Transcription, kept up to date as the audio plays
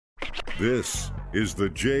This is the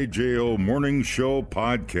JJO Morning Show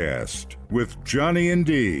podcast with Johnny and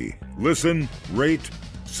D. Listen, rate,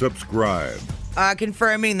 subscribe.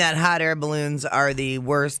 Confirming that hot air balloons are the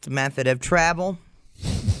worst method of travel.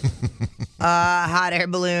 Hot air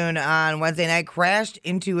balloon on Wednesday night crashed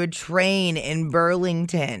into a train in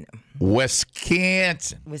Burlington,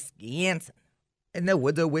 Wisconsin. In the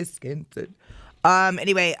woods of Wisconsin.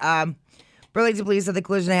 Anyway, Burlington police said the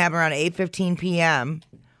collision happened around 8:15 p.m.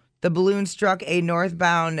 The balloon struck a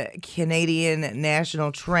northbound Canadian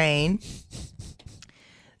national train.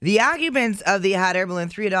 The occupants of the hot air balloon,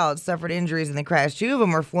 3 adults, suffered injuries in the crash. 2 of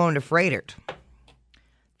them were flown to freighter.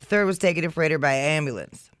 The third was taken to freighter by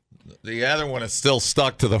ambulance. The other one is still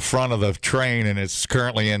stuck to the front of the train and is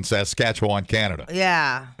currently in Saskatchewan, Canada.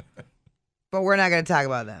 Yeah. But we're not going to talk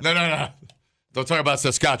about that. No. Don't talk about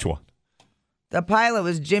Saskatchewan. The pilot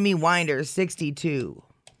was Jimmy Winder, 62.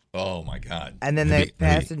 Oh, my God. And then the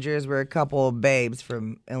passengers were a couple of babes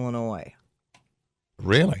from Illinois.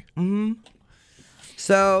 Really? Mm-hmm.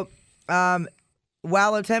 So,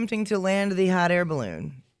 while attempting to land the hot air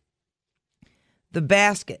balloon, the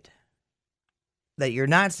basket that you're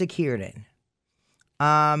not secured in.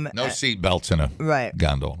 No seat belts in a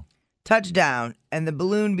gondola. Touchdown, and the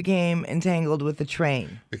balloon became entangled with the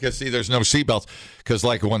train. Because, see, there's no seat belts. Because,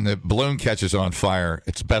 like, when the balloon catches on fire,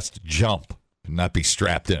 it's best to jump and not be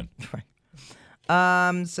strapped in. Right.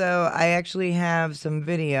 So I actually have some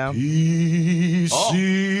video. PC2.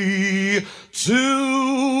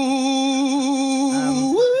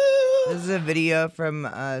 This is a video from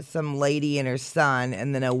some lady and her son,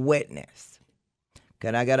 and then a witness.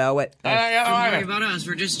 Can I get a witness? Don't worry about us.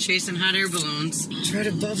 We're just chasing hot air balloons. It's right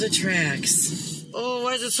above the tracks. Oh,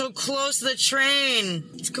 why is it so close to the train?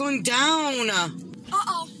 It's going down.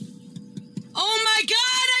 Uh-oh. Oh, my God,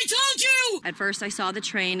 I told you! At first, I saw the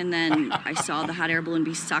train, and then I saw the hot air balloon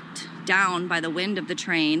be sucked down by the wind of the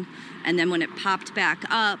train. And then when it popped back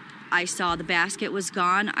up, I saw the basket was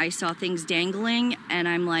gone. I saw things dangling, and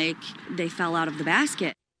I'm like, they fell out of the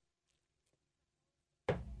basket.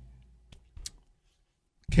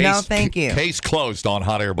 No, thank you. Case closed on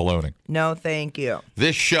hot air ballooning. No, thank you.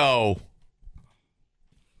 This show,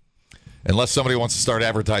 unless somebody wants to start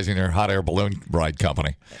advertising their hot air balloon ride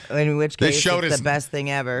company. In which case, this show it's the best thing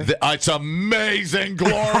ever. It's amazing,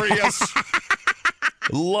 glorious,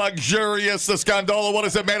 luxurious. This gondola, what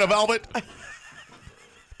is it, made of velvet?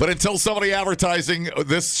 But until somebody advertising,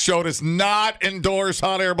 this show does not endorse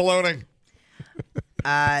hot air ballooning.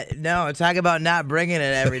 No, talk about not bringing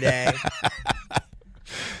it every day.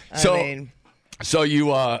 So you,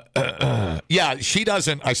 yeah, she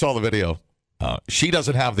doesn't. I saw the video. She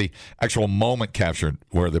doesn't have the actual moment captured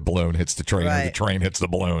where the balloon hits the train or the train hits the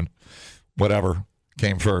balloon. Whatever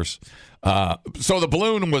came first. So the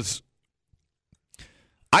balloon was.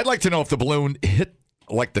 I'd like to know if the balloon hit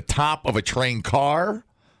like the top of a train car,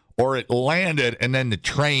 or it landed and then the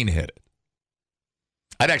train hit it.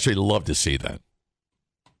 I'd actually love to see that.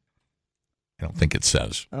 I don't think it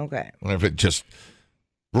says. Okay. What if it just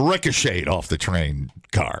ricocheted off the train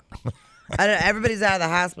car? I don't know. Everybody's out of the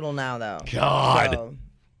hospital now, though. God. So.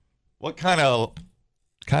 What kind of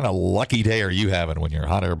lucky day are you having when your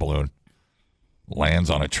hot air balloon lands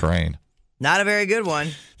on a train? Not a very good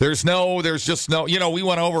one. There's just no, we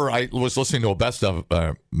went over, I was listening to a best of,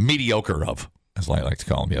 mediocre of, as I like to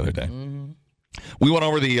call them the other day. Mm-hmm. We went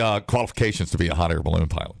over the qualifications to be a hot air balloon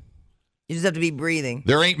pilot. You just have to be breathing.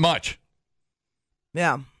 There ain't much.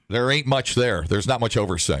 Yeah. There ain't much there. There's not much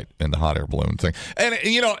oversight in the hot air balloon thing. And,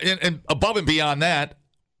 and above and beyond that,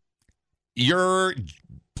 you're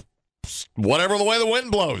whatever the way the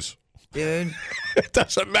wind blows. Dude. It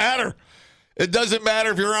doesn't matter. It doesn't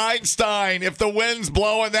matter if you're Einstein. If the wind's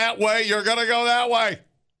blowing that way, you're going to go that way.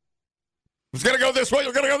 It's going to go this way.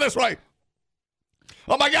 You're going to go this way.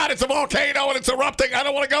 Oh, my God, it's a volcano and it's erupting. I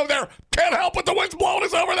don't want to go there. Can't help it. The wind's blowing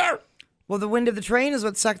us over there. Well, the wind of the train is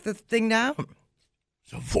what sucked the thing down.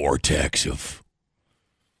 It's a vortex of...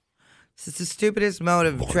 It's the stupidest mode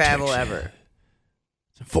of travel ever.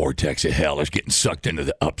 It's a vortex of hell is getting sucked into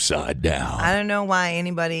the upside down. I don't know why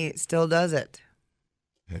anybody still does it.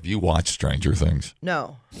 Have you watched Stranger Things?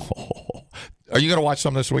 No. Oh. Are you going to watch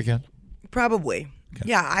some this weekend? Probably. Okay.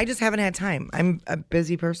 Yeah, I just haven't had time. I'm a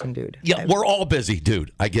busy person, dude. Yeah, we're all busy,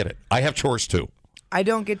 dude. I get it. I have chores, too. I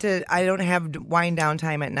don't have wind down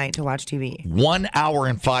time at night to watch TV. 1 hour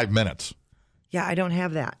and 5 minutes. Yeah, I don't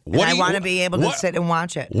have that. And I want to be able to sit and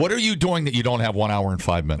watch it. What are you doing that you don't have 1 hour and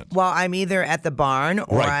 5 minutes? Well, I'm either at the barn,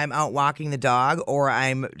 or I'm out walking the dog, or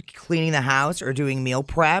I'm cleaning the house, or doing meal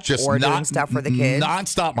prep, or doing stuff for the kids.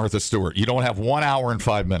 Non-stop, Martha Stewart. You don't have 1 hour and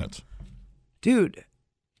 5 minutes. Dude,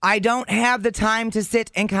 I don't have the time to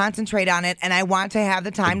sit and concentrate on it, and I want to have the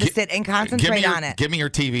time to sit and concentrate on it. Give me your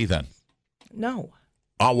TV then. No.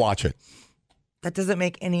 I'll watch it. That doesn't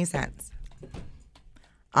make any sense.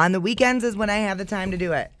 On the weekends is when I have the time to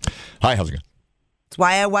do it. Hi, how's it going? That's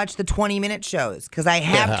why I watch the 20-minute shows, because I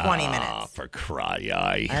have 20 minutes. For cry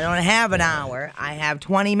I don't have an hour. I have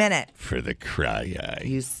 20 minutes. For the cry.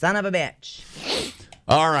 You son of a bitch.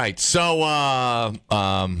 All right, so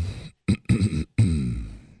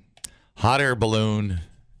hot air balloon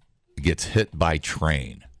gets hit by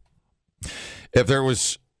train. If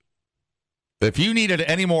you needed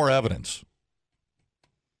any more evidence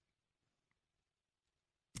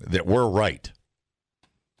that we're right,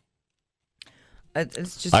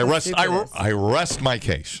 it's just I rest my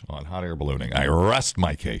case on hot air ballooning. I rest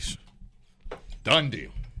my case. Done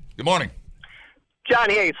deal. Good morning,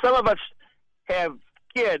 Johnny. Hey, some of us have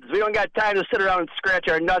kids. We don't got time to sit around and scratch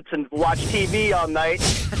our nuts and watch TV all night.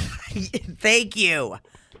 Thank you.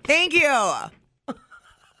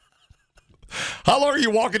 How long are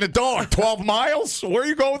you walking the dog? 12 miles? Where are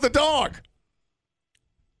you going with the dog?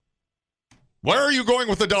 Where are you going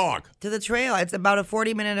with the dog? To the trail. It's about a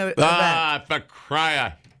 40-minute event. For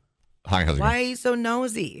cry. Hi, how's it Why going? are you so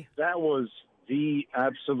nosy? That was the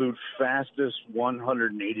absolute fastest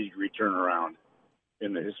 180-degree turnaround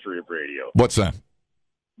in the history of radio. What's that?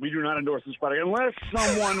 We do not endorse this product unless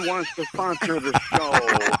someone wants to sponsor the show.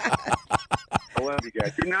 I love you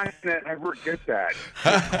guys. You're not going to ever get that.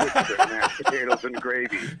 Quick Trip mashed potatoes and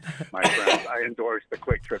gravy, my friends. I endorse the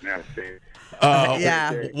Quick Trip mashed potatoes.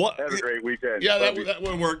 Yeah. What? Have a great weekend. Yeah, that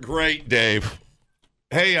would work great, Dave.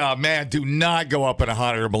 Hey, man, do not go up in a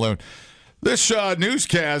hot air balloon. This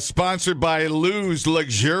newscast sponsored by Lou's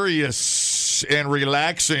Luxurious and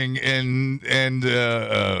Relaxing and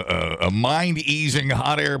mind-easing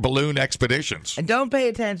hot air balloon expeditions. And don't pay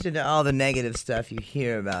attention to all the negative stuff you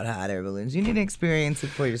hear about hot air balloons. You need to experience it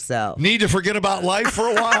for yourself. Need to forget about life for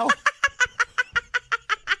a while?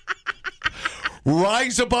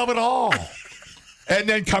 Rise above it all. And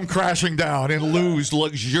then come crashing down and lose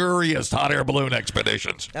luxurious hot air balloon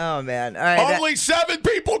expeditions. Oh, man. All right. Only 7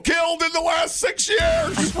 people killed in the last 6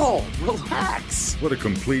 years. People, relax. What a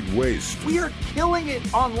complete waste We are killing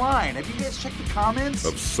it online. Have you guys checked the comments?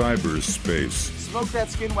 of cyberspace. Smoke That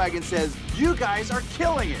Skin Wagon says, you guys are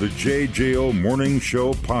killing it. The JJO Morning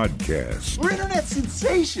Show Podcast. We're internet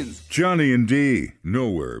sensations. Johnny and D,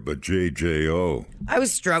 nowhere but JJO. I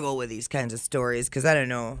always struggle with these kinds of stories because I don't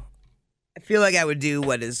know. I feel like I would do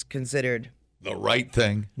what is considered The right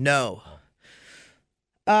thing. no.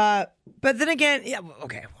 But then again, yeah,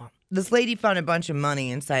 okay. Well, this lady found a bunch of money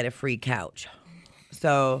inside a free couch.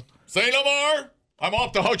 So Say no more. I'm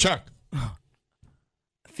off the ho-chunk. I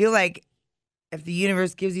feel like if the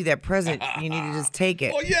universe gives you that present, you need to just take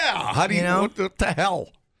it. Well, yeah. How do you know? What the hell?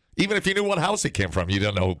 Even if you knew what house it came from, you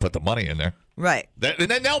don't know who put the money in there. Right. And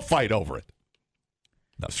then they'll fight over it.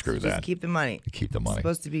 No, screw that. Just keep the money. Keep the money. It's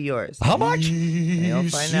supposed to be yours. How much? You'll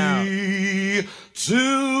find out.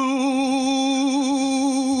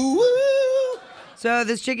 So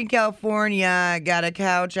this chick in California got a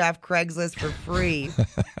couch off Craigslist for free.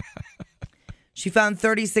 She found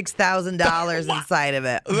 $36,000 inside of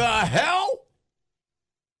it. The hell?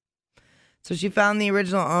 So she found the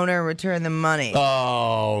original owner and returned the money.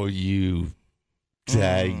 Oh, you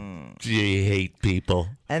hate people.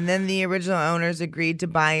 And then the original owners agreed to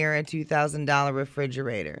buy her a $2,000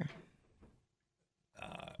 refrigerator.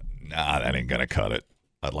 Nah, that ain't going to cut it.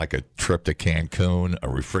 I'd like a trip to Cancun, a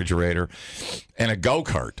refrigerator, and a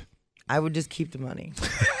go-kart. I would just keep the money.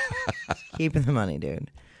 Keeping the money, dude.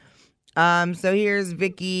 So here's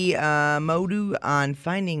Vicky Modu on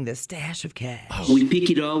finding the stash of cash. We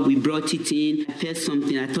pick it up, we brought it in. I felt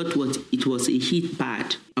something. I thought it was a heat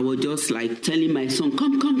pad. I was just like telling my son,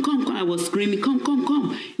 come. I was screaming, come.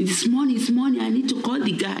 It's money. I need to call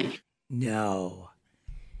the guy. No.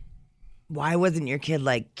 Why wasn't your kid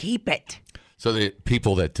like, keep it? So the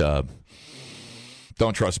people that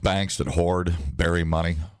don't trust banks, that hoard, bury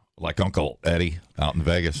money, like Uncle Eddie out in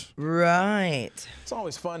Vegas. Right. It's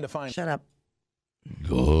always fun to find. Shut up.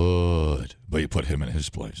 Good. But you put him in his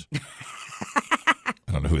place.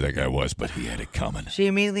 I don't know who that guy was, but he had it coming. She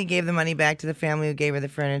immediately gave the money back to the family who gave her the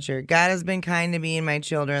furniture. God has been kind to me and my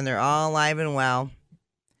children. They're all alive and well.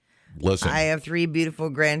 Listen. I have 3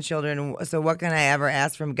 beautiful grandchildren, so what can I ever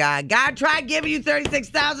ask from God? God tried giving you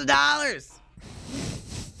 $36,000.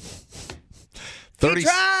 He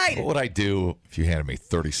tried. What would I do if you handed me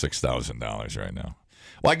 $36,000 right now?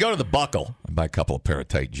 Well, I go to the Buckle and buy a couple of pair of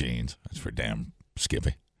tight jeans. That's for damn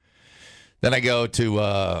Skippy. Then I go to...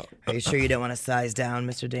 Are you sure you don't want to size down,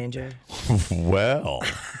 Mr. Danger? Well...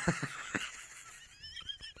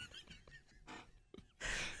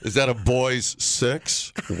 Is that a boy's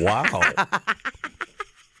 6? Wow.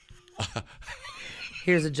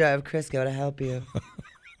 Here's a jar of Crisco to help you.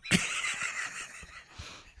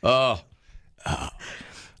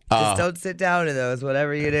 Just don't sit down in those,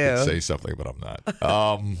 whatever you do. Say something, but I'm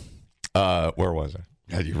not. Where was I?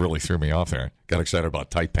 God, you really threw me off there. Got excited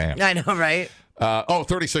about tight pants. I know, right?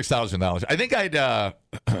 $36,000. I think I'd.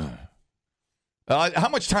 How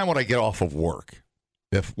much time would I get off of work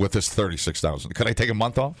with this $36,000? Could I take a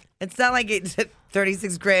month off? It's not like it's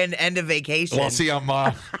 $36,000 end of vacation. Well, see, I'm.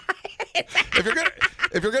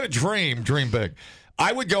 If you're gonna dream big.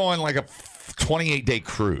 I would go on like a 28-day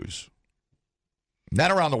cruise.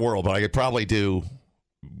 Not around the world, but I could probably do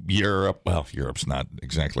Europe. Well, Europe's not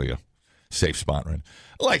exactly a safe spot, right?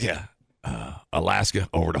 Like Alaska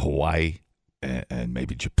over to Hawaii and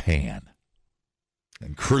maybe Japan,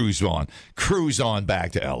 and cruise on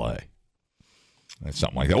back to L.A. That's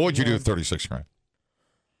something like that. What would you do with $36,000?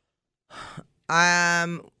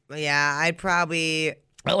 Yeah, I'd probably.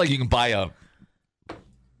 Not like you can buy a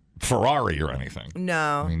Ferrari or anything.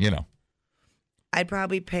 No. I mean, I'd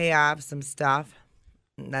probably pay off some stuff.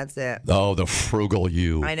 That's it. Oh, the frugal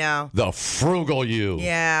you. I know. The frugal you.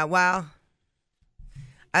 Yeah, well,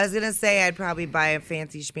 I was going to say I'd probably buy a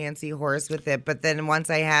fancy schmancy horse with it, but then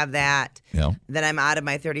once I have that, then I'm out of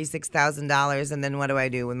my $36,000, and then what do I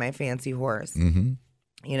do with my fancy horse? Mm-hmm.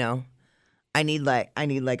 I need like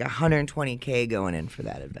 $120K going in for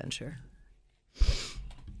that adventure.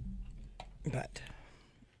 But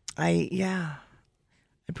I'd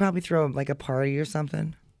probably throw like a party or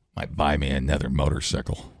something. Might buy me another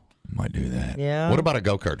motorcycle. Might do that. Yeah. What about a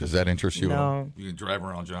go-kart? Does that interest you? No. You can drive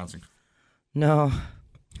around Johnson. No.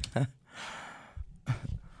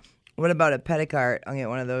 What about a pedicart? I'll get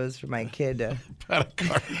one of those for my kid.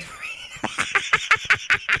 Pedicart.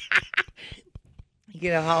 You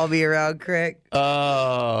get a haul me around, Crick.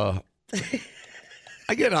 I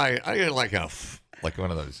get like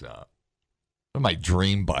one of those. My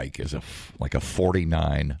dream bike is a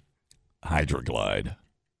 49 Hydroglide.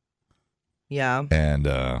 Yeah. And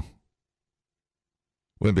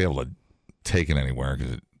wouldn't be able to take it anywhere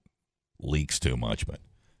because it leaks too much, but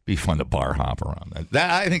be fun to bar hop around.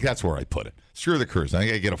 I think that's where I put it. Screw the cruise. I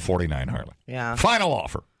think I get a 49 Harley. Yeah. Final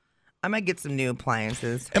offer. I might get some new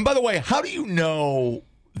appliances. And by the way, how do you know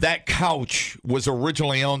that couch was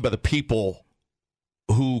originally owned by the people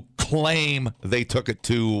who claim they took it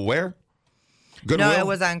to where? Goodwill? No, it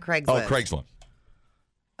was on Craigslist. Oh, Craigslist.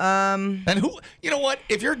 And who? You know what?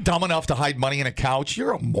 If you're dumb enough to hide money in a couch,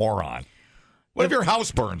 you're a moron. What if your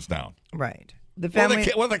house burns down? Right. The family.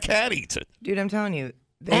 What if the cat eats it? Dude, I'm telling you,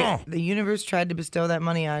 the universe tried to bestow that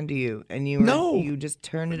money onto you, and you just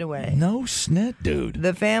turned it away. No snit, dude.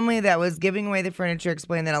 The family that was giving away the furniture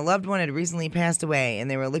explained that a loved one had recently passed away, and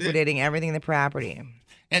they were liquidating everything in the property.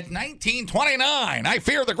 It's 1929. I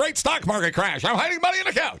fear the great stock market crash. I'm hiding money in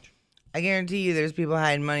the couch. I guarantee you there's people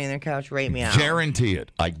hiding money in their couch. Rate me out. Guarantee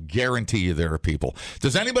it. I guarantee you there are people.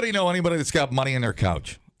 Does anybody know anybody that's got money in their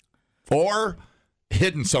couch? Or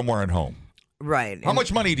hidden somewhere at home? Right. How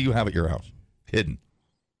much money do you have at your house? Hidden.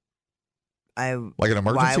 Like an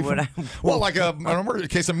emergency? Why would I? Well, like an emergency in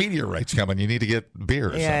case a meteorite's coming. You need to get beer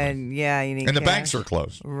or something. Yeah, you need And the cash. banks are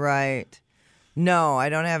closed. Right. No, I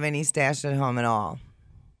don't have any stashed at home at all.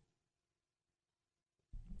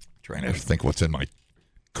 Trying to think what's in my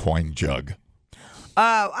coin jug.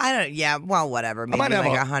 I don't. Yeah, well, whatever. Maybe might have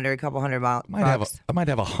like a couple hundred bucks. I might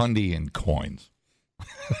have a hundy in coins.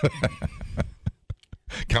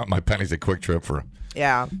 Count my pennies at Quick Trip for a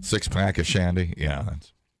 6-pack of shandy. Yeah,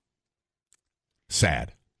 that's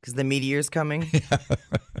sad. Because the meteor's coming.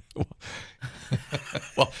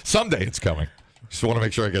 Well, someday it's coming. Just want to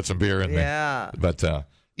make sure I get some beer in me. Yeah. But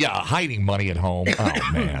hiding money at home.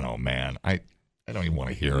 Oh man. I don't even want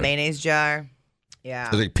to hear it. Mayonnaise jar. Yeah.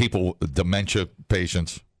 I think people, dementia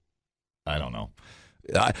patients, I don't know.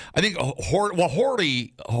 I think,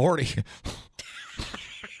 Horty,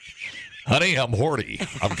 honey, I'm Horty.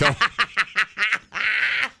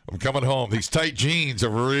 I'm coming home. These tight jeans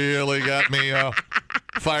have really got me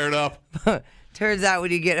fired up. Turns out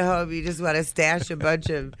when you get home, you just want to stash a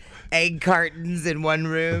bunch of egg cartons in one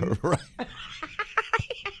room. Right.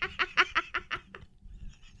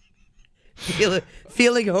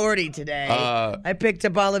 Feeling hoardy today. I picked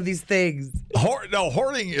up all of these things.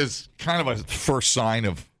 Hoarding is kind of a first sign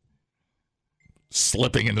of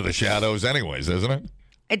slipping into the shadows anyways, isn't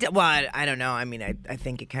it? Well, I don't know. I mean, I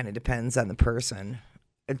think it kind of depends on the person.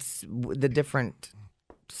 It's the different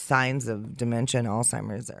signs of dementia and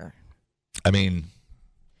Alzheimer's are. I mean.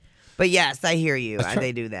 But yes, I hear you.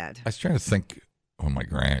 They do that. I was trying to think when my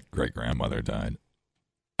great-grandmother died.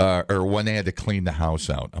 or when they had to clean the house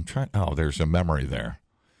out. I'm trying. Oh, there's a memory there.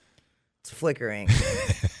 It's flickering.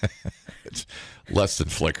 It's less than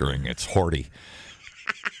flickering. It's hoardy.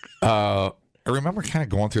 I remember kind of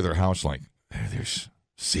going through their house like, there's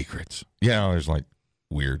secrets. There's like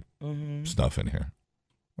weird stuff in here.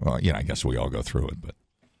 Well, I guess we all go through it, but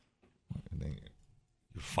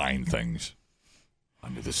you find things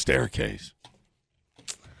under the staircase.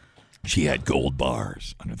 She had gold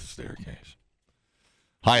bars under the staircase.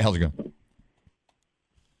 Hi, how's it going?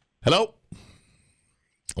 Hello?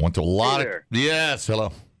 I went to a lot of... Yes,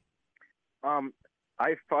 hello.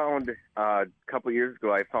 I found, a couple years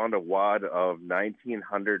ago, I found a wad of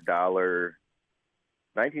 $1,900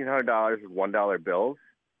 with $1 bills,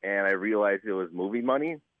 and I realized it was movie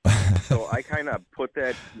money. So I kind of put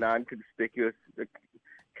that non-conspicuous,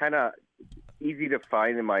 kind of easy to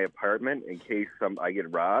find in my apartment in case I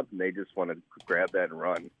get robbed, and they just want to grab that and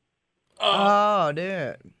run. Oh,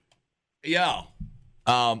 dude. Yeah.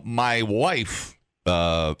 My wife,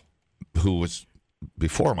 who was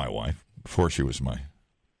before she was my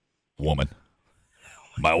woman,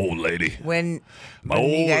 my old lady. When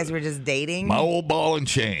you guys were just dating? My old ball and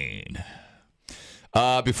chain.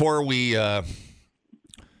 Before we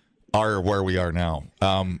are where we are now.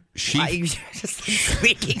 You're just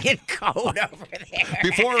speaking in code over there.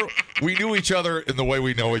 Before we knew each other in the way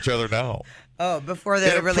we know each other now. Oh, before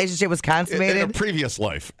the relationship was consummated? In a previous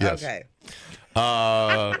life, yes. Okay.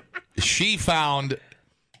 She found,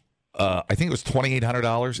 I think it was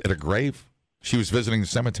 $2,800 at a grave. She was visiting the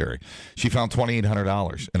cemetery. She found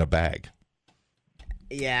 $2,800 in a bag.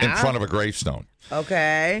 Yeah. In front of a gravestone.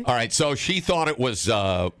 Okay. All right, so she thought it was,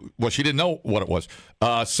 she didn't know what it was.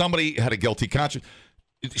 Somebody had a guilty conscience.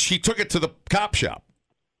 She took it to the cop shop.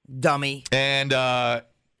 Dummy. And I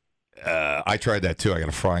tried that too. I got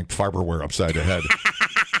a frying fiberware upside the head.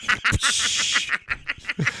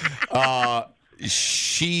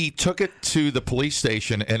 She took it to the police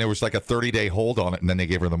station, and there was like a 30-day hold on it, and then they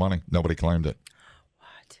gave her the money. Nobody claimed it.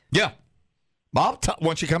 What? Yeah.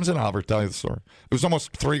 When she comes in, I'll tell you the story. It was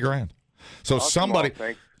almost $3,000. So somebody...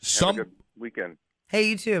 Have a good weekend. Hey,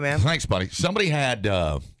 you too, man. Thanks, buddy. Somebody had...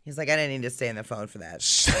 He's like, I didn't need to stay on the phone for that.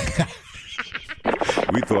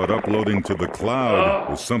 We thought uploading to the cloud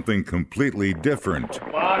was something completely different.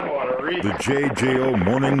 The JJO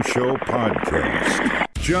Morning Show Podcast.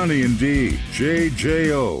 Johnny and D,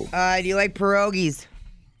 JJO. Do you like pierogies?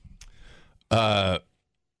 A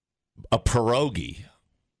pierogi.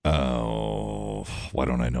 Oh, why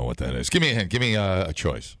don't I know what that is? Give me a hint. Give me a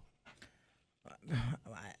choice.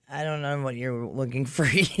 I don't know what you're looking for.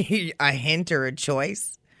 A hint or a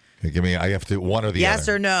choice? Give me. I have to one or the other. Yes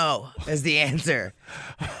or no is the answer.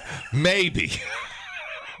 Maybe.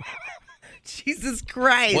 Jesus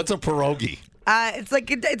Christ. What's a pierogi? It's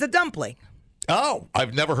like it's a dumpling. Oh,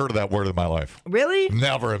 I've never heard of that word in my life. Really?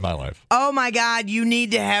 Never in my life. Oh my God, you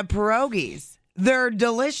need to have pierogies. They're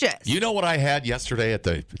delicious. You know what I had yesterday at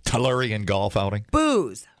the Tellurian golf outing?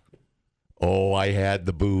 Booze. Oh, I had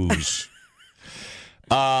the booze.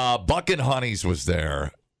 Buck and Honey's was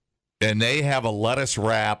there, and they have a lettuce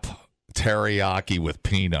wrap teriyaki with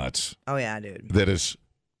peanuts. Oh, yeah, dude. That is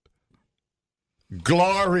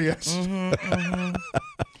glorious.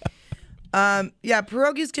 Yeah,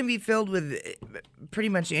 pierogies can be filled with pretty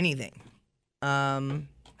much anything. They've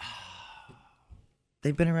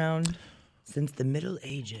been around since the Middle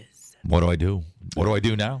Ages. What do I do? What do I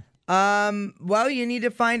do now? Well, you need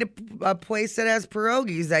to find a place that has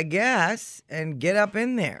pierogies, I guess, and get up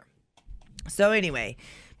in there. So anyway,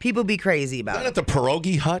 people be crazy about it. Is that at the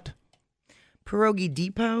Pierogi Hut? Pierogi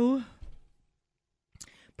Depot?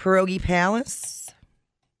 Pierogi Palace?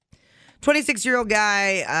 26-year-old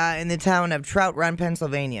guy in the town of Trout Run,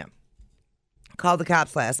 Pennsylvania, called the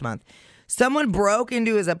cops last month. Someone broke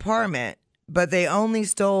into his apartment, but they only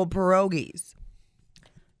stole pierogies.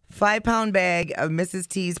 5-pound bag of Mrs.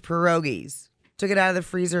 T's pierogies. Took it out of the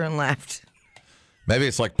freezer and left. Maybe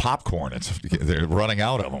it's like popcorn. They're running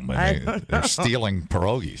out of them. And they're stealing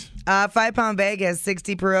pierogies. 5-pound bag has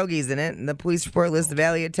 60 pierogies in it, and the police report lists the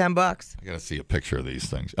value at $10. I got to see a picture of these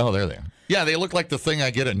things. Oh, there they are. Yeah, they look like the thing I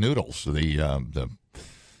get at Noodles. The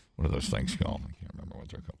what are those things called? I can't remember what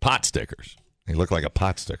they're called. Pot stickers. They look like a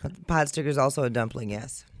pot sticker. Pot sticker's also a dumpling,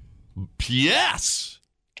 yes. Yes.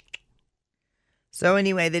 So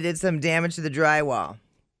anyway, they did some damage to the drywall.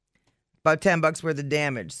 About $10 worth of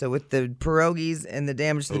damage. So with the pierogies and the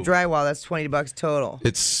damage to the drywall, that's $20 total.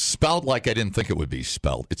 It's spelled like I didn't think it would be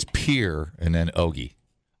spelled. It's pier and then ogie.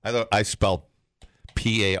 I spelled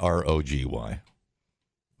P-A-R-O-G-Y.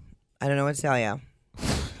 I don't know what to tell you.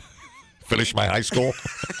 Finish my high school.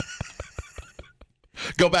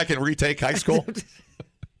 Go back and retake high school.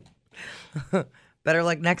 Better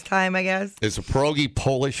luck next time, I guess. Is a pierogi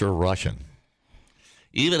Polish or Russian?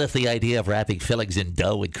 Even if the idea of wrapping fillings in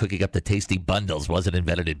dough and cooking up the tasty bundles wasn't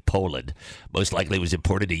invented in Poland, most likely was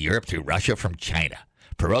imported to Europe through Russia from China.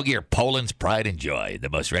 Pierogi are Poland's pride and joy, the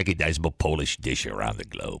most recognizable Polish dish around the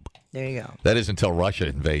globe. There you go. That is until Russia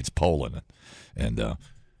invades Poland and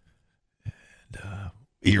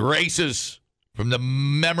erases from the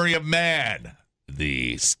memory of man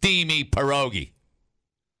the steamy pierogi.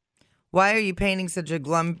 Why are you painting such a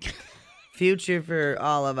glum future for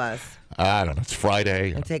all of us? I don't know. It's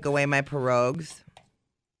Friday. And take away my pierogies.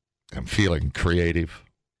 I'm feeling creative.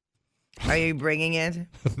 Are you bringing it?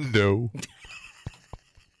 No.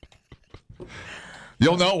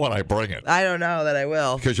 You'll know when I bring it. I don't know that I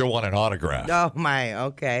will. Because you'll want an autograph. Oh, my.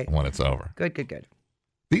 Okay. When it's over. Good.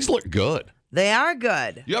 These look good. They are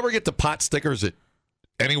good. You ever get the pot stickers at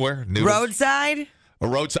anywhere? Noodles? Roadside? A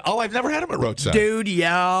roadside? Oh, I've never had them at roadside. Dude,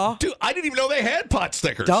 yeah. Dude, I didn't even know they had pot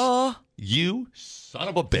stickers. Duh. You son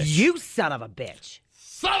of a bitch. You son of a bitch.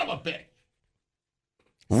 Son of a bitch.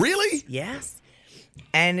 Really? Yes.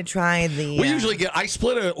 And try the... We usually get... I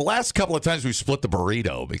split it... Last couple of times we split the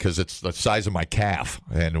burrito because it's the size of my calf.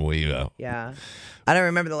 And we... Yeah. I don't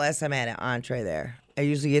remember the last time I had an entree there. I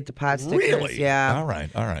usually get the pot stickers. Really? Yeah. All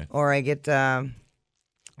right. Or I get... they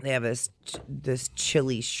have this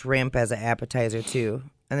chili shrimp as an appetizer, too.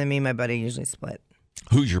 And then me and my buddy usually split.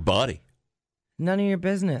 Who's your buddy? None of your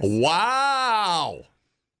business. Wow.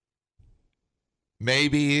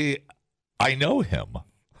 Maybe I know him.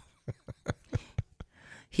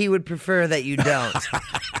 He would prefer that you don't.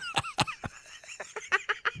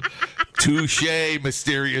 Touche,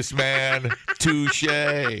 mysterious man. Touche.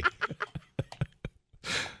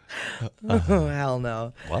 Oh, hell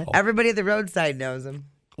no. Wow. Everybody at the roadside knows him.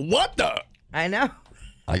 What the? I know.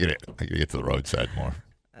 I gotta get to the roadside more.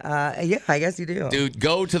 Yeah, I guess you do. Dude,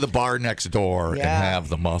 go to the bar next door and have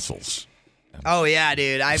the mussels. Oh, yeah,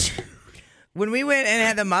 dude. When we went and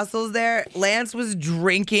had the mussels there, Lance was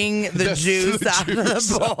drinking the juice out of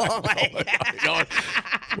the bowl. Oh my God.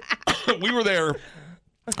 We were there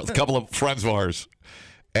with a couple of friends of ours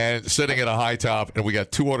and sitting at a high top, and we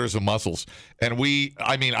got 2 orders of mussels. And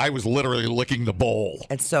I was literally licking the bowl.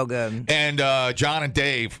 It's so good. And John and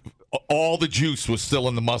Dave, all the juice was still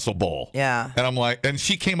in the mussel bowl. Yeah. And I'm like, and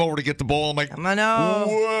she came over to get the bowl. I'm like, I know.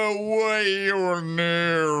 Whoa, you're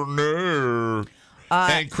no.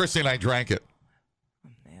 And Christy and I drank it.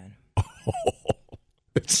 Oh, man.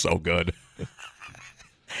 It's so good.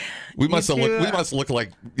 We must look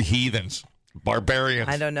like heathens, barbarians.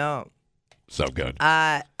 I don't know. So good.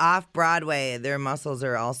 Off Broadway, their mussels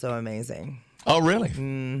are also amazing. Oh, really?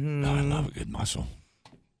 Mm-hmm. Oh, I love a good mussel.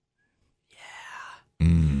 Yeah.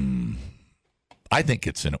 I think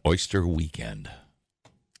it's an oyster weekend.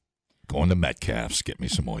 Going to Metcalf's, get me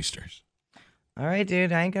some oysters. All right,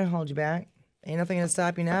 dude. I ain't going to hold you back. Ain't nothing going to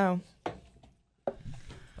stop you now.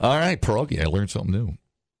 All right, pierogi. I learned something new.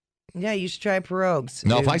 Yeah, you should try pierogies.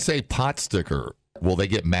 Now, dude. if I say pot sticker, will they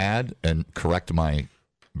get mad and correct my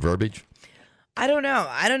verbiage? I don't know.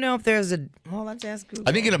 I don't know if there's a... Well, let's ask Google.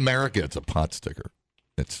 I think in America it's a pot sticker.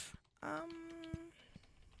 It's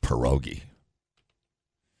pierogi.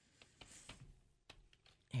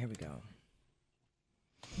 Here we go.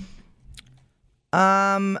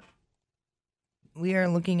 We are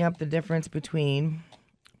looking up the difference between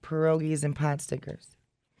pierogies and pot stickers.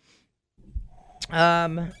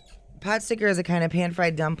 Pot sticker is a kind of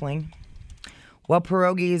pan-fried dumpling, while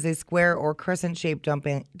pierogi is a square or crescent-shaped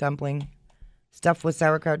dumpling stuffed with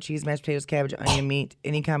sauerkraut, cheese, mashed potatoes, cabbage, onion, meat,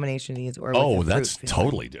 any combination of these. Or with that's fruit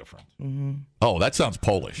totally different. Mm-hmm. Oh, that sounds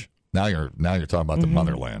Polish. Now you're talking about the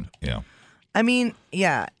motherland. Yeah. I mean,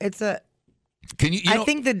 yeah, it's a. Can you? I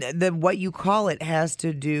think that what you call it has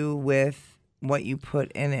to do with what you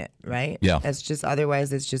put in it, right? Yeah. It's just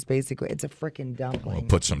otherwise, it's just basically it's a frickin' dumpling. We'll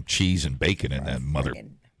put some cheese and bacon in that mother.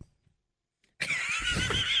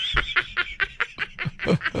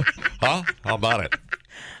 Huh? How about it?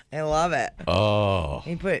 I love it. Oh.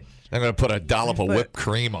 You put. I'm going to put a dollop of whipped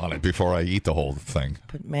cream on it before I eat the whole thing.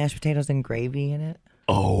 Put mashed potatoes and gravy in it.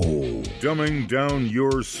 Oh. Dumbing down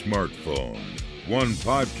your smartphone. One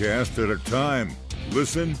podcast at a time.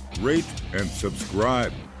 Listen, rate, and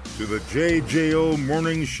subscribe to the JJO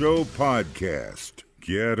Morning Show podcast.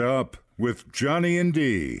 Get up with Johnny and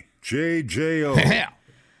D. JJO. How?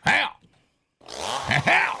 How? How?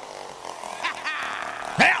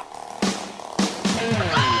 How?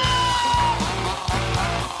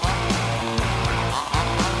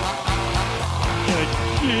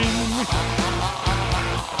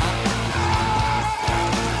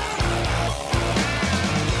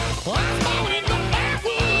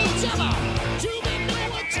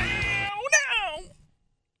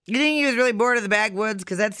 You think he was really bored of the backwoods?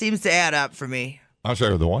 Because that seems to add up for me. I'm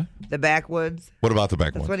sorry, the what? The backwoods. What about the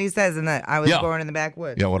backwoods? That's what he says in that. I was born in the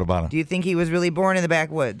backwoods. Yeah, what about it? Do you think he was really born in the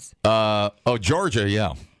backwoods? Georgia,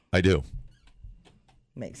 yeah, I do.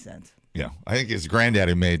 Makes sense. Yeah, I think his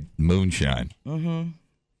granddaddy made moonshine. Mm-hmm.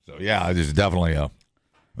 So, yeah, it is definitely a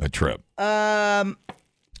trip. All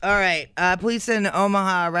right. Police in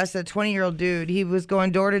Omaha arrested a 20-year-old dude. He was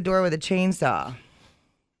going door to door with a chainsaw.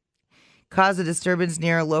 Caused a disturbance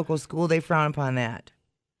near a local school. They frown upon that.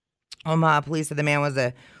 Omaha police said the man was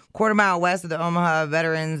a quarter mile west of the Omaha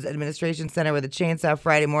Veterans Administration Center with a chainsaw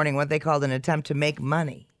Friday morning, what they called an attempt to make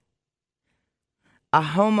money. A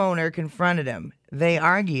homeowner confronted him. They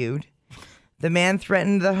argued. The man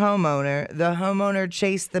threatened the homeowner. The homeowner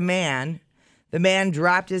chased the man. The man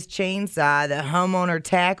dropped his chainsaw. The homeowner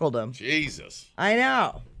tackled him. Jesus. I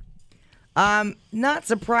know. Not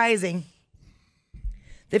surprising.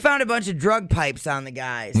 They found a bunch of drug pipes on the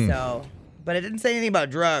guy, so... But it didn't say anything about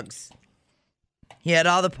drugs. He had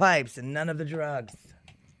all the pipes and none of the drugs.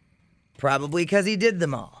 Probably because he did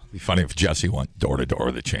them all. It'd be funny if Jesse went door to door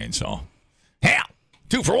with a chainsaw. Help!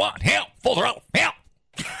 2 for 1. Help! Full throat. Help!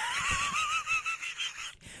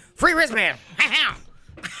 Free wristband.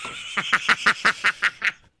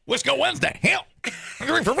 Wisco Wednesday. Help!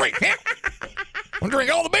 Drink for free. Help! I'm drink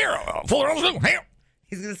all the beer. Full throat. Help!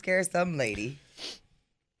 He's going to scare some lady.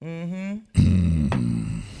 Mm-hmm.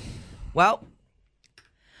 Well,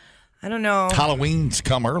 I don't know. Halloween's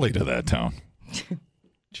come early to that town.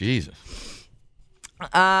 Jesus.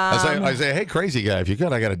 I say, hey, crazy guy, if you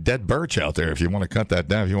could, I got a dead birch out there. If you want to cut that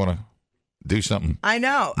down, if you want to do something. I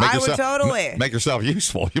know. I would totally. Make yourself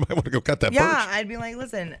useful. You might want to go cut that birch. Yeah, I'd be like,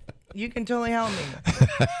 listen, you can totally help me.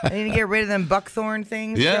 I need to get rid of them buckthorn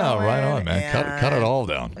things. Yeah, right on, man. Cut it all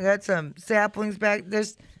down. I got some saplings back.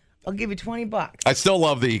 I'll give you $20. I still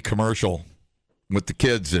love the commercial with the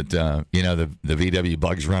kids at the VW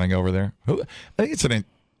Bugs running over there. I think it's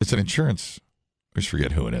an insurance. I just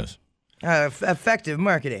forget who it is. Effective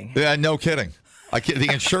marketing. Yeah, no kidding. The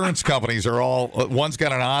insurance companies are all. One's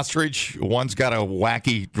got an ostrich. One's got a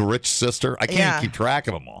wacky rich sister. I can't keep track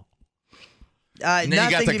of them all.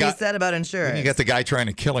 Nothing to be said about insurance. Then you got the guy trying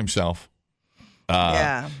to kill himself.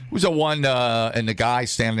 It was and the guy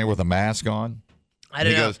standing there with a mask on. I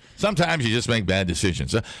don't know. He goes, sometimes you just make bad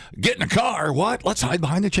decisions. Get in a car. What? Let's hide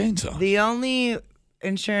behind the chainsaw. The only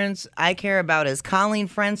insurance I care about is Colleen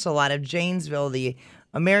Frenzel out of Janesville, the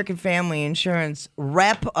American Family Insurance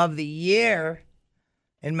Rep of the Year,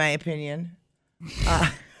 in my opinion.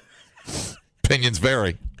 Opinions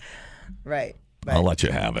vary. Right. I'll let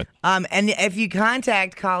you have it. And if you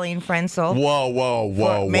contact Colleen Frenzel,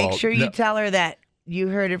 whoa, make sure you tell her that you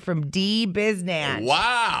heard it from D Biznat.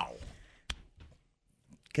 Wow.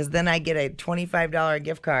 Because then I get a $25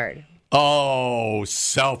 gift card. Oh,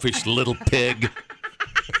 selfish little pig.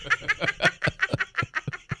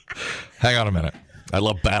 Hang on a minute. I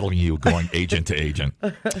love battling you going agent to agent.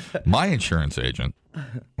 My insurance agent.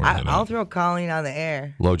 I'll throw Colleen on the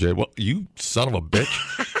air. Low J. Well, you son of a bitch.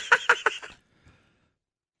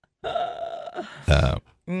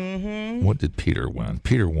 What did Peter win?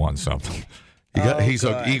 Peter won something. He's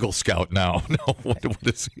an Eagle Scout now. No, what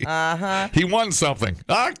is he? He won something.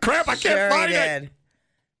 Ah, crap, I can't find it.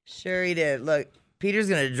 Sure he did. Look, Peter's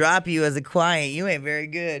going to drop you as a client. You ain't very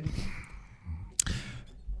good.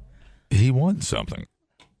 He won something.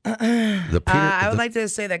 I would like to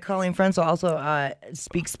say that Colleen Frenzel also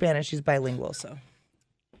speaks Spanish. She's bilingual, so.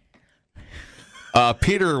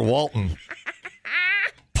 Peter Walton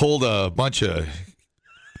pulled a bunch of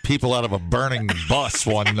people out of a burning bus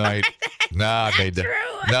one night. I made that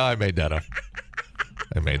up.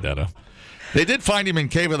 I made that up. They did find him in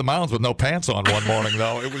Cave of the Mountains with no pants on one morning,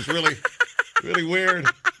 though. It was really, really weird.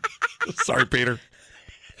 Sorry, Peter.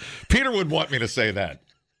 Peter would want me to say that.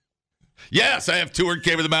 Yes, I have toured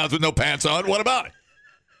Cave of the Mountains with no pants on. What about it?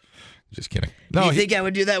 Just kidding. No, you think I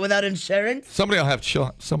would do that without insurance? Somebody will have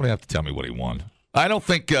to tell me what he won. I don't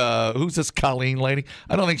think who's this Colleen lady?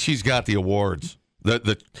 I don't think she's got the awards.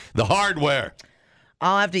 The hardware.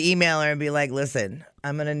 I'll have to email her and be like, listen,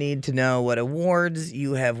 I'm going to need to know what awards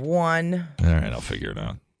you have won. All right, I'll figure it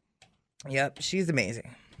out. Yep, she's amazing.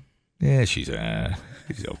 Yeah, she's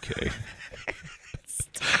okay.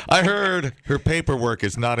 I heard her paperwork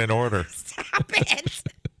is not in order. Stop it.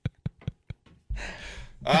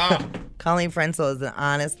 Colleen Frenzel is an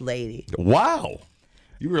honest lady. Wow.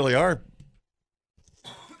 You really are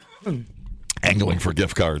angling for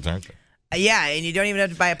gift cards, aren't you? Yeah, and you don't even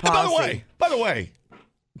have to buy a policy. By the way,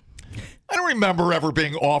 I don't remember ever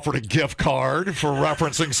being offered a gift card for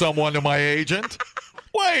referencing someone to my agent.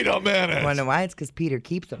 Wait a minute. I wonder why? It's because Peter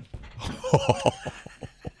keeps them.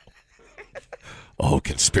 Oh,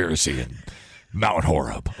 conspiracy and Mount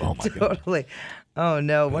Horeb. Oh, my God. Totally. Oh,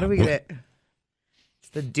 no. What are we going to... It's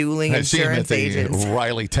the dueling I see him at insurance the agents.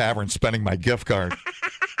 Riley Tavern spending my gift card.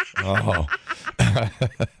 Oh.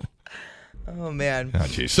 Oh, man. Oh,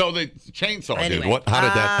 geez. So the chainsaw, Anyway, dude. How'd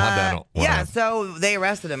that what yeah, happened? so they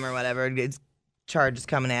arrested him or whatever. It's charges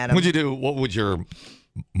coming at him. What'd you do? What would your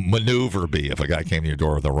maneuver be if a guy came to your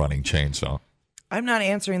door with a running chainsaw? I'm not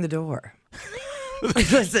answering the door.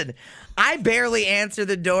 Listen, I barely answer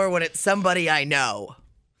the door when it's somebody I know.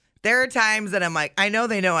 There are times that I'm like, I know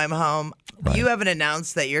they know I'm home. Right. You haven't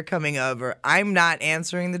announced that you're coming over. I'm not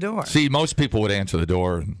answering the door. See, most people would answer the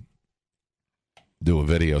door and do a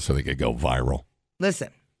video so they could go viral Listen,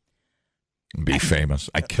 and be famous.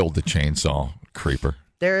 I killed the chainsaw creeper.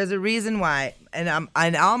 there is a reason why, and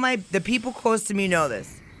all the people close to me know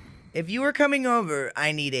this. If you were coming over,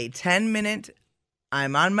 I need a 10-minute.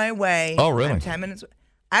 I'm on my way. Oh, really? I'm 10 minutes.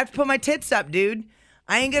 I have to put my tits up, dude.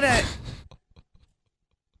 I ain't gonna.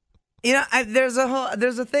 You know, there's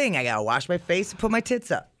a thing. I gotta wash my face and put my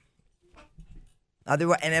tits up.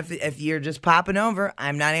 Otherwise, and if you're just popping over,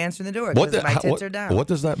 I'm not answering the door because my tits are down. What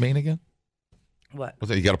does that mean again? What? What's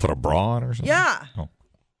that, you got to put a bra on or something? Yeah. Oh.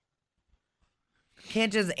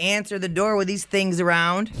 Can't just answer the door with these things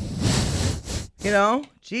around. You know,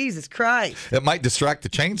 Jesus Christ. It might distract the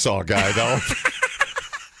chainsaw guy though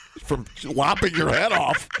from lopping your head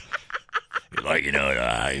off. You're like, you're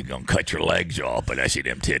going to cut your legs off, but I see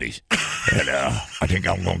them titties. And I think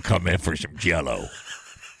I'm going to come in for some Jell-O.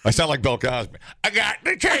 I sound like Bill Cosby. I got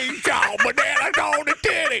the chainsaw, but then I saw the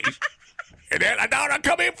titties. And then I thought I'd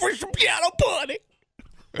come in for some Jell-O pudding.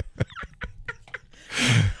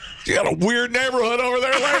 You got a weird neighborhood over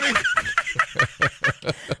there, lady.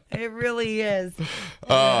 It really is.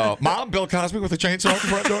 Mom, Bill Cosby with a chainsaw at the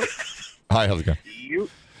front door. Hi, how's it going?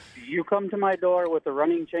 You come to my door with a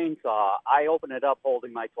running chainsaw. I open it up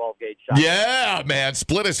holding my 12-gauge shotgun. Yeah, man.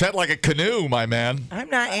 Split his head like a canoe, my man. I'm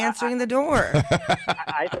not answering the door.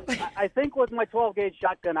 I think with my 12-gauge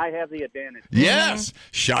shotgun, I have the advantage. Yes.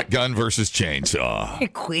 Shotgun versus chainsaw. You're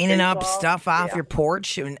cleaning up stuff off your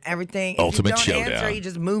porch and everything. Ultimate if you don't showdown. answer, he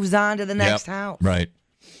just moves on to the next house. Right.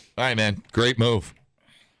 All right, man. Great move.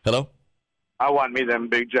 Hello? I want me them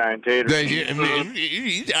big giant taters.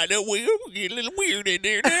 I know we're getting a little weird in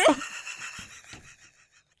there now.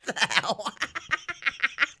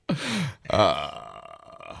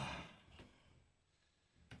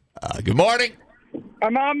 Good morning.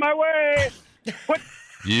 I'm on my way. What?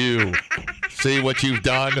 You see what you've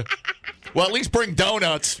done? Well, at least bring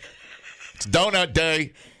donuts. It's donut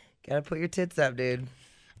day. Gotta put your tits up, dude.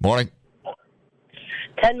 Morning.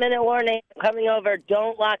 10-minute warning. Coming over.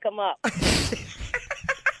 Don't lock them up.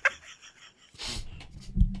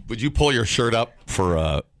 Would you pull your shirt up for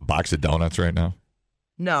a box of donuts right now?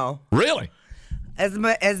 No. Really? As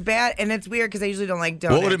bad, and it's weird because I usually don't like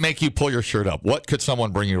donuts. What would it make you pull your shirt up? What could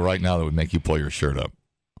someone bring you right now that would make you pull your shirt up?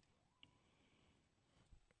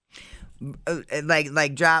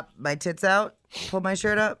 Like drop my tits out, pull my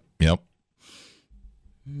shirt up? Yep.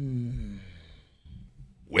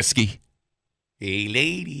 Whiskey. Hey,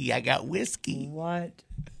 lady, I got whiskey. What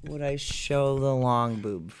would I show the long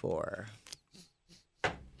boob for?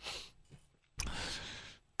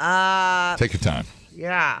 Take your time.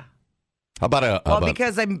 Yeah. How about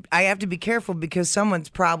because I have to be careful because someone's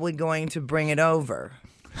probably going to bring it over.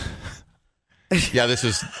 Yeah, this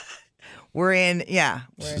is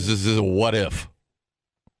this is a what if.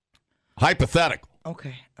 Hypothetical.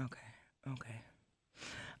 Okay.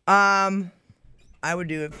 I would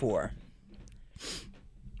do it for.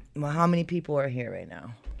 Well, how many people are here right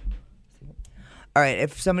now? All right,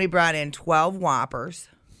 if somebody brought in 12 Whoppers,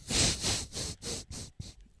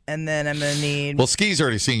 and then I'm going to need... Well, Ski's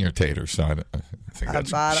already seen your taters, so I think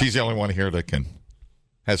she's the only one here that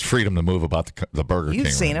has freedom to move about the Burger King.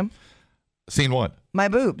 You've seen them. Seen what? My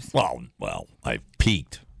boobs. Well, I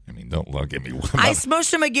peeked. I mean, don't look at me. I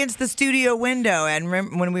smushed them against the studio window and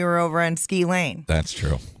when we were over on Ski Lane. That's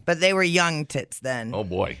true. But they were young tits then. Oh,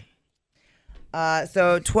 boy.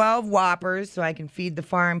 So 12 Whoppers so I can feed the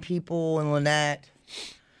farm people in Lynette.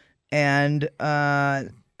 And a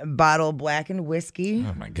bottle of blackened whiskey.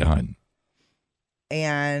 Oh, my God.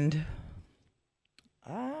 And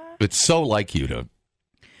it's so like you to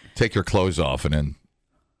take your clothes off and then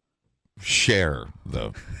share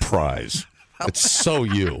the prize. It's so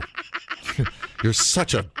you. You're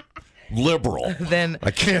such a liberal.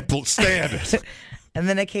 I can't stand it. And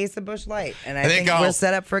then a case of Busch Light. And I think we're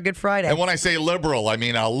set up for a Good Friday. And when I say liberal, I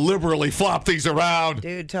mean I'll liberally flop these around.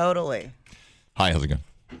 Dude, totally. Hi, how's it going?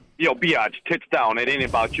 Yo, biatch, tits down. It ain't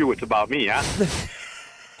about you. It's about me, huh?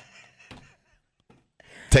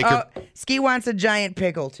 Ski wants a giant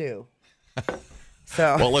pickle, too.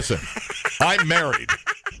 So. Well, listen, I'm married.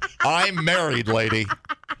 I'm married, lady.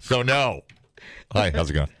 So, no. Hi, how's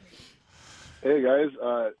it going? Hey, guys.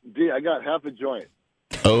 D, I got half a joint.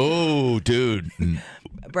 Oh, dude.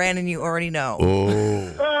 Brandon, you already know.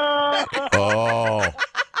 Oh.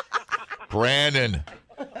 Brandon.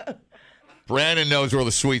 Brandon knows where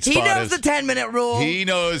the sweet spot is. He knows the 10-minute rule. He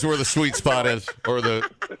knows where the sweet spot is, or the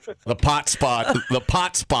pot spot. The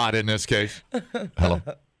pot spot in this case. Hello.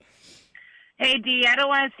 Hey, D, I don't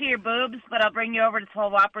want to see your boobs, but I'll bring you over to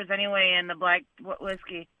 12 Whoppers anyway and the black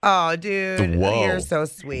whiskey. Oh, dude. Whoa. You're so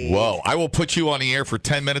sweet. Whoa. I will put you on the air for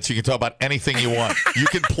 10 minutes. You can talk about anything you want. You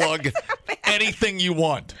can plug anything you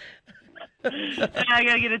want. I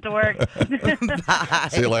got to get it to work. Bye.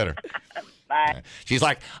 See you later. Bye. She's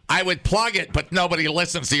like, I would plug it, but nobody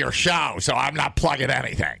listens to your show, so I'm not plugging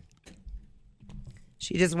anything.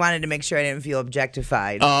 She just wanted to make sure I didn't feel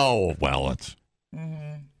objectified. Oh, well, it's...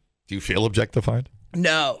 Do you feel objectified?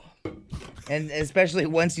 No. And especially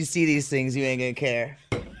once you see these things, you ain't going to care.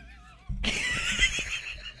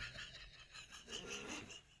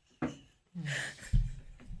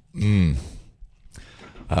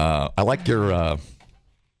 I like your...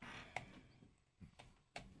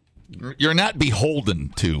 You're not beholden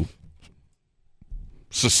to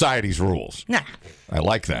society's rules. Nah. I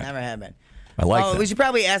like that. Never have been. I like that. We should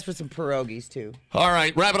probably ask for some pierogies, too. All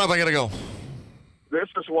right, wrap it up. I got to go. This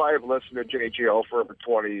is why I've listened to JGL for over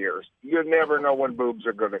 20 years. You never know when boobs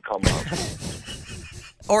are going to come up.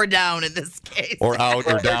 Or down in this case. Or out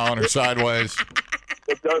or down or sideways.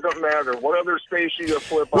 It doesn't matter. What other station you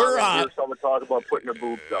flip We're, on and hear someone talk about putting the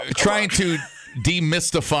boobs up? Trying to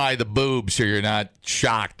demystify the boob so you're not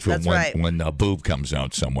shocked That's right. when a boob comes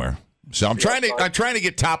out somewhere. So I'm trying to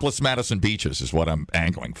get topless Madison Beaches is what I'm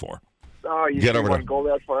angling for. Oh, you Get don't over want to- to go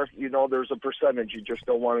that far. You know, there's a percentage you just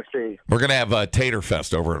don't want to see. We're gonna have a Tater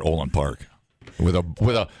Fest over at Olin Park with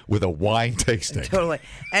a wine tasting. Totally.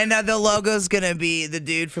 And the logo's going to be the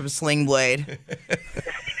dude from Sling Blade.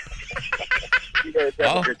 You guys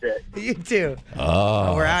have a good day. You too.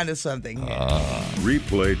 Oh. We're on to something here.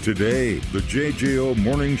 Replay today the JJO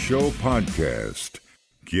Morning Show podcast.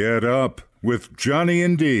 Get up with Johnny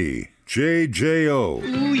and D. JJO.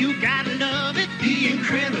 Ooh, you gotta love it, the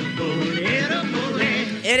incredible, edible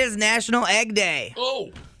egg. It is National Egg Day.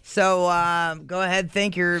 Oh. So go ahead,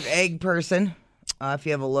 thank your egg person. If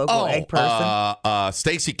you have a local egg person.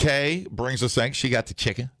 Stacy K brings us eggs. She got the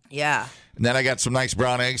chicken. Yeah. And then I got some nice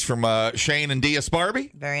brown eggs from Shane and Dia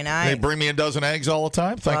Sparby. Very nice. They bring me a dozen eggs all the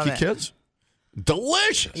time. Thank Love you, it. kids.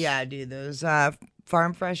 Delicious. Yeah, dude, those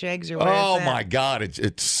farm fresh eggs are where Oh it's at. my God,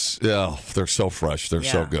 they're so fresh. They're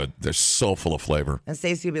so Yeah. good. They're so full of flavor. And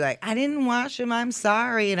Stacey would be like, I didn't wash them. I'm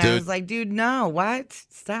sorry. And I Dude. was like, dude, no. What?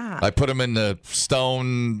 Stop. I put them in the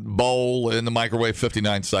stone bowl in the microwave.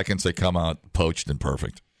 59 seconds. They come out poached and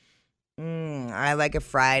perfect. I like a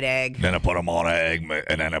fried egg. Then I put them on an egg,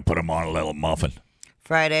 and then I put them on a little muffin.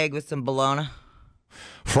 Fried egg with some bologna.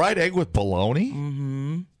 Fried egg with bologna?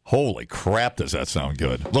 Mm-hmm. Holy crap, does that sound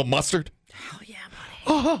good? A little mustard? Hell yeah,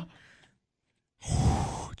 buddy.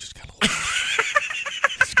 Just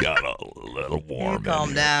got a little warm. You calm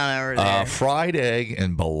in down over there. here. Fried egg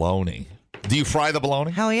and bologna. Do you fry the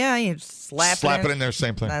bologna? Hell yeah. You slap it in there,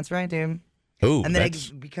 same thing. That's right, dude. Ooh, And then that's-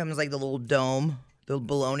 it becomes like the little dome, the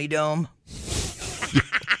bologna dome.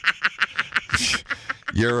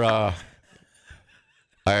 You're, I...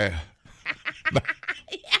 Say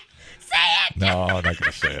it. No, I'm not going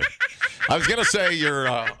to say it. I was going to say your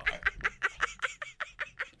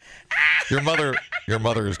mother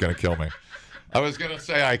is going to kill me. I was going to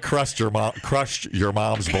say I crushed your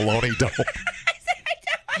mom's bologna dome.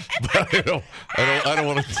 But I don't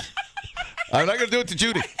want to. I'm not going to do it to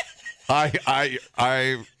Judy.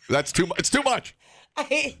 That's too much. It's too much.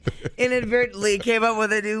 I inadvertently came up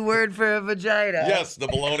with a new word for a vagina. Yes, the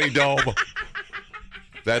bologna dome.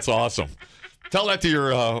 That's awesome. Tell that to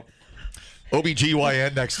your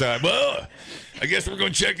OBGYN next time. Well, I guess we're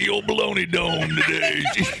going to check the old bologna dome today.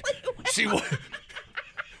 See what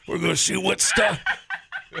we're going to see what stuff.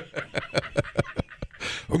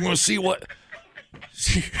 We're going to see what.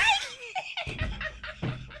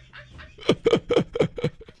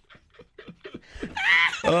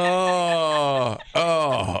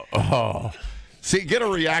 Oh. See, get a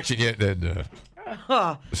reaction yet, and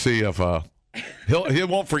see if he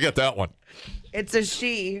won't forget that one. It's a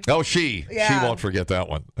she. Oh, she Yeah. won't forget that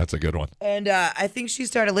one. That's a good one. And I think she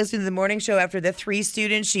started listening to the morning show after the 3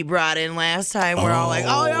 students she brought in last time. We're all like,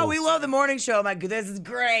 oh, yeah, we love the morning show. I'm like, this is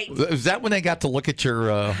great. Is that when they got to look at your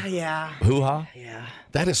Yeah. hoo-ha? Yeah.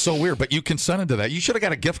 That is so weird, but you consented to that. You should have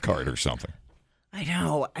got a gift card or something. I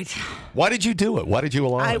know. Why did you do it? Why did you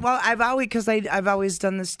allow it? Well, I've always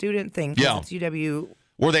done the student thing. 'Cause Yeah. It's UW.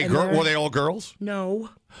 Were they were they all girls? No.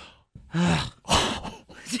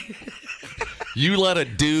 You let a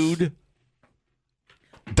dude,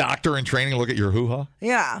 doctor in training, look at your hoo-ha?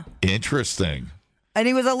 Yeah. Interesting. And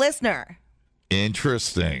he was a listener.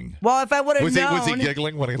 Interesting. Well, if I would have known. Was he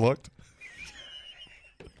giggling when he looked?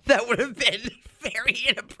 That would have been very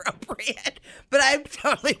inappropriate. But I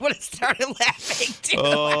totally would have started laughing, too.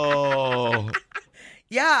 Oh.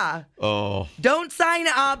 Yeah. Oh. Don't sign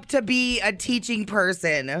up to be a teaching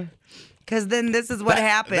person. Because then this is what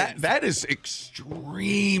happens. That is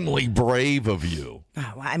extremely brave of you.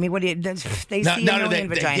 Oh, I mean, what do you? They see a million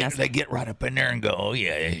vaginas. They get right up in there and go, "Oh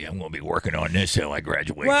yeah, I'm going to be working on this till I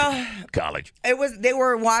graduate Well, from college." They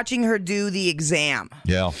were watching her do the exam.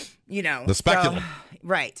 Yeah. You know the speculum. So,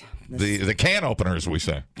 right. The can openers, we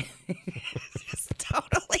say.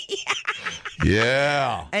 Totally.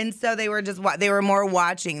 Yeah. And so they were more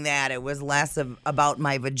watching that. It was less about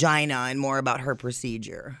my vagina and more about her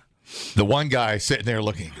procedure. The one guy sitting there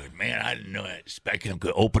looking good. Man, I didn't know that speculum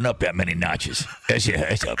could open up that many notches. That's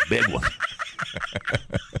a big one.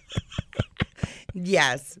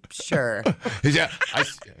 Yes, sure. Yeah, I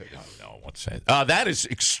don't know what to say. That is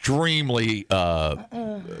extremely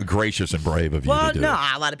gracious and brave of you to do. Well, no,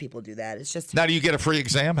 a lot of people do that. It's just. Now, do you get a free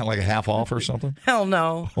exam, like a half off or something? Hell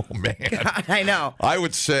no. Oh, man. God, I know. I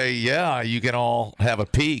would say, yeah, you can all have a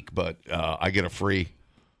peek, but I get a free,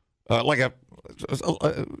 like a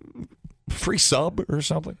free sub or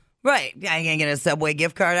something. Right. I can get a Subway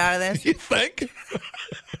gift card out of this. You think?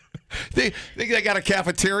 Think they got a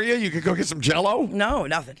cafeteria? You could go get some Jell-O? No,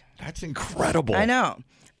 nothing. That's incredible. I know.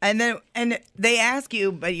 And they ask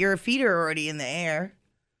you, but your feet are already in the air.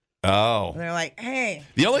 Oh. And they're like, hey.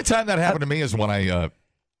 The only time that happened to me is when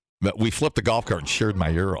we flipped the golf cart and sheared my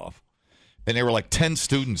ear off. And there were like 10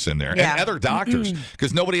 students in there. Yeah. And other doctors,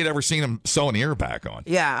 because nobody had ever seen him sew an ear back on.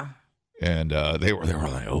 Yeah. And they were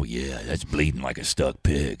like, "Oh yeah, that's bleeding like a stuck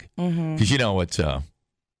pig." Mm-hmm. Because you know it's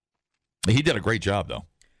he did a great job though,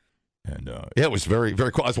 and yeah, it was very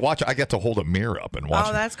very cool. I was watching. I got to hold a mirror up and watch.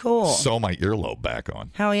 Oh, that's cool. Sew my earlobe back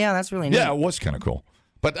on. Hell yeah, that's really neat. Yeah, it was kind of cool.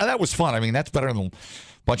 But that was fun. I mean, that's better than a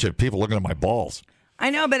bunch of people looking at my balls.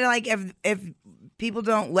 I know, but like if people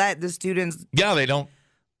don't let the students, they don't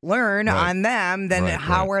learn on them, then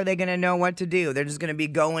how right. are they going to know what to do? They're just going to be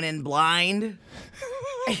going in blind.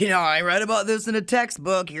 You know, I read about this in a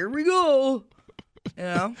textbook. Here we go. You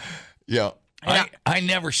know? Yeah. I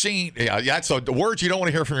never seen. Yeah. So the words you don't want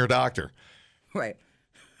to hear from your doctor. Right.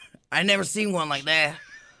 I never seen one like that.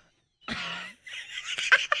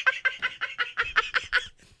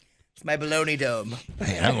 It's my baloney dome.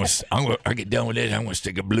 Man, I get done with this. I'm gonna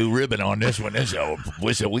stick a blue ribbon on this one.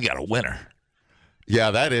 We got a winner.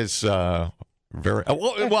 Yeah, that is very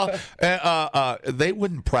well. They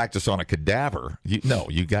wouldn't practice on a cadaver. You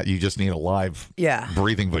just need a live,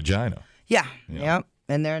 breathing vagina. Yeah. Yep.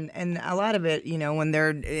 And a lot of it, you know, when they're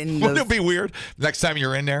in. Wouldn't it be weird? Next time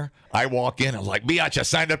you're in there, I walk in, I'm like, "Biatch, I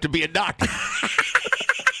signed up to be a doctor."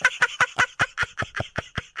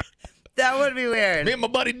 That would be weird. Me and my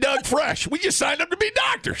buddy Doug Fresh, we just signed up to be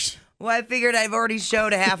doctors. Well, I figured I've already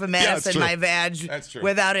showed a half a mess in my vag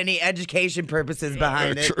without any education purposes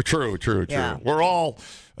behind it. True. Yeah. We're all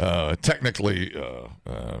technically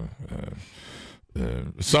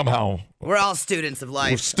somehow. We're all students of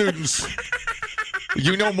life. We're students.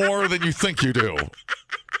 You know more than you think you do.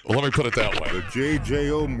 Well, let me put it that way. The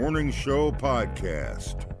JJO Morning Show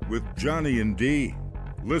podcast with Johnny and D.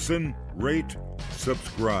 Listen, rate,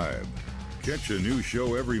 subscribe. Catch a new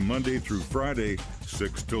show every Monday through Friday,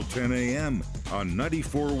 6 till 10 a.m. on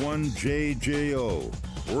 94.1 JJO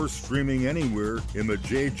or streaming anywhere in the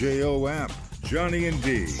JJO app. Johnny and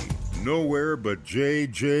D, nowhere but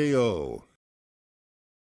JJO.